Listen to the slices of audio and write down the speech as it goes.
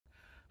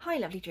Hi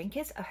lovely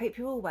drinkers, I hope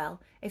you're all well.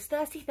 It's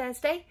Thirsty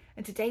Thursday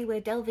and today we're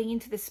delving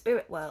into the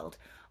spirit world.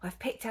 I've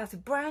picked out a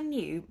brand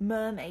new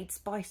Mermaid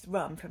Spiced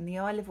Rum from the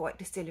Isle of Wight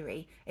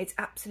Distillery. It's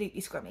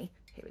absolutely scrummy.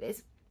 Here it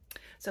is.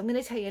 So I'm going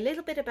to tell you a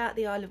little bit about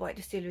the Isle of Wight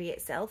Distillery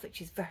itself,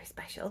 which is very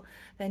special,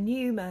 their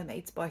new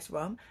Mermaid Spiced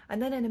Rum, and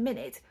then in a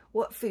minute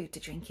what food to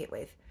drink it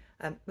with,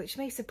 which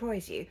may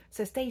surprise you,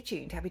 so stay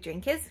tuned, happy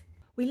drinkers.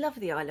 We love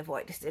the Isle of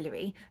Wight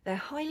Distillery. They're a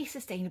highly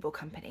sustainable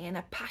company and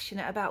are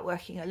passionate about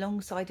working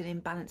alongside and in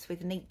balance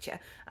with nature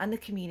and the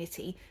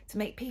community to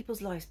make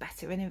people's lives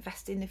better and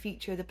invest in the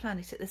future of the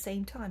planet at the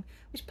same time,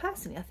 which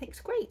personally I think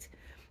is great.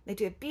 They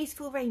do a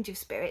beautiful range of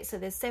spirits, so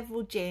there's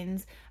several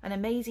gins, an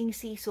amazing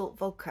sea salt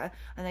vodka,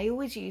 and they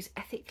always use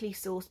ethically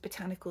sourced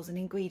botanicals and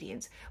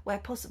ingredients. Where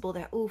possible,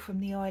 they're all from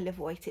the Isle of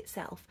Wight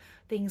itself.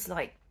 Things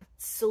like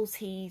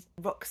salty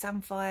rock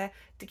samphire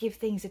to give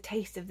things a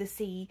taste of the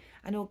sea,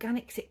 and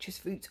organic citrus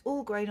fruits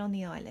all grown on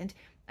the island.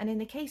 And in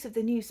the case of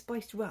the new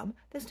spiced rum,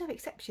 there's no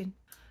exception.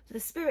 So the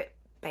spirit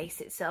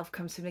base itself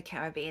comes from the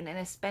Caribbean and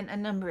has spent a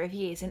number of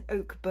years in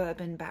oak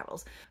bourbon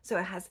barrels, so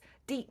it has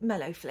deep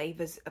mellow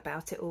flavours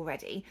about it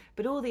already,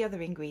 but all the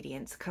other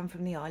ingredients come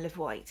from the Isle of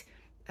Wight.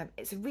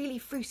 It's a really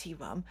fruity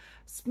rum.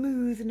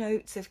 Smooth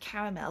notes of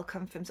caramel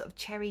come from sort of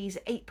cherries,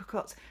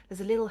 apricots.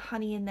 There's a little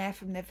honey in there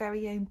from their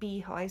very own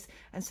beehives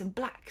and some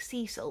black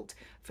sea salt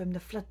from the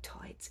flood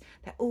tides.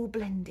 They're all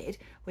blended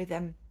with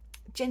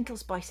gentle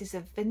spices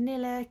of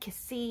vanilla,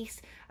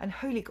 cassis and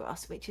holy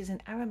grass, which is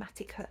an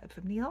aromatic herb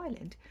from the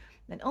island.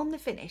 And on the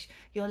finish,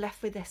 you're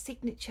left with their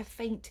signature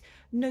faint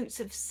notes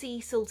of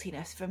sea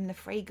saltiness from the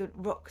fragrant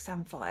rock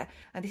samphire.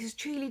 And this is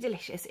truly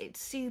delicious.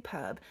 It's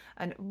superb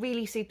and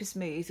really super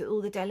smooth with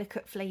all the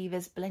delicate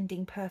flavours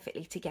blending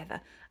perfectly together.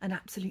 An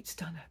absolute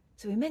stunner.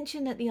 So we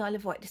mentioned that the Isle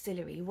of Wight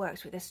Distillery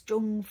works with a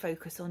strong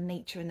focus on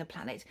nature and the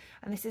planet,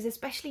 and this is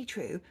especially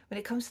true when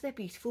it comes to their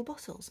beautiful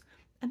bottles.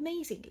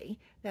 Amazingly,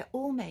 they're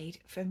all made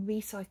from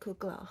recycled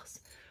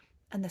glass,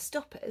 and the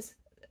stoppers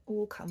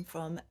all come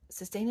from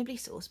sustainably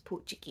sourced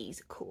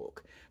Portuguese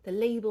cork. The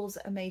labels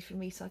are made from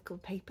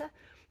recycled paper,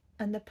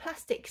 and the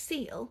plastic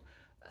seal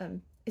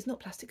is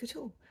not plastic at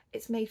all.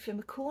 It's made from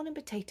a corn and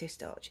potato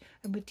starch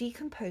and would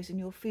decompose in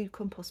your food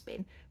compost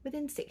bin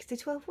within 6 to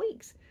 12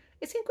 weeks.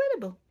 It's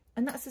incredible,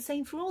 and that's the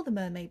same for all the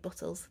Mermaid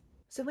bottles.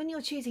 So when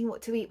you're choosing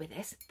what to eat with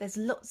this, there's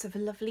lots of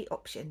lovely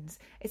options.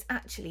 It's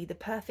actually the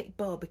perfect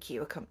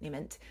barbecue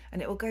accompaniment,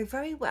 and it will go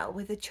very well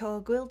with a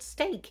char-grilled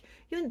steak.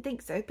 You wouldn't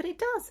think so, but it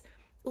does.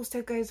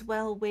 Also goes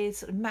well with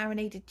sort of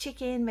marinated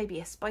chicken, maybe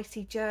a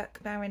spicy jerk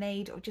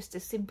marinade or just a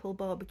simple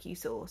barbecue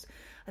sauce.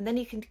 And then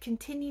you can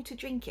continue to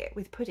drink it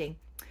with pudding.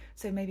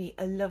 So maybe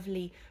a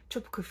lovely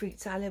tropical fruit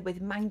salad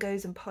with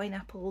mangoes and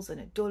pineapples and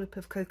a dollop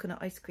of coconut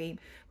ice cream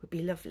would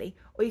be lovely.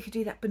 Or you could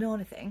do that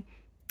banana thing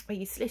where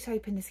you slit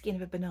open the skin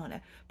of a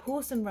banana,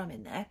 pour some rum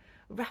in there,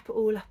 wrap it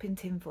all up in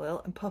tin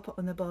foil and pop it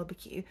on the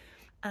barbecue.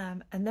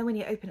 And then when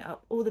you open it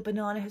up, all the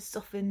banana has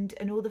softened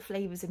and all the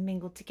flavours have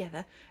mingled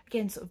together.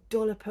 Again, sort of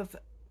dollop of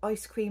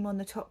ice cream on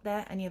the top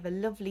there, and you have a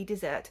lovely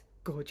dessert.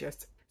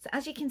 Gorgeous. So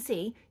as you can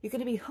see, you're going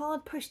to be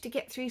hard pushed to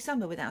get through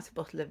summer without a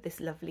bottle of this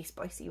lovely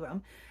spicy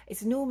rum.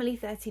 It's normally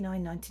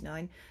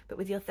 $39.99, but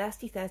with your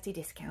Thirsty Thursday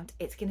discount,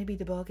 it's going to be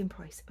the bargain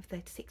price of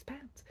 £36.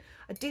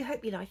 I do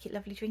hope you like it,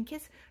 lovely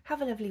drinkers.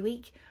 Have a lovely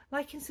week.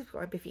 Like and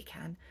subscribe if you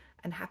can,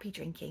 and happy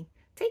drinking.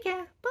 Take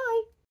care.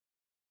 Bye.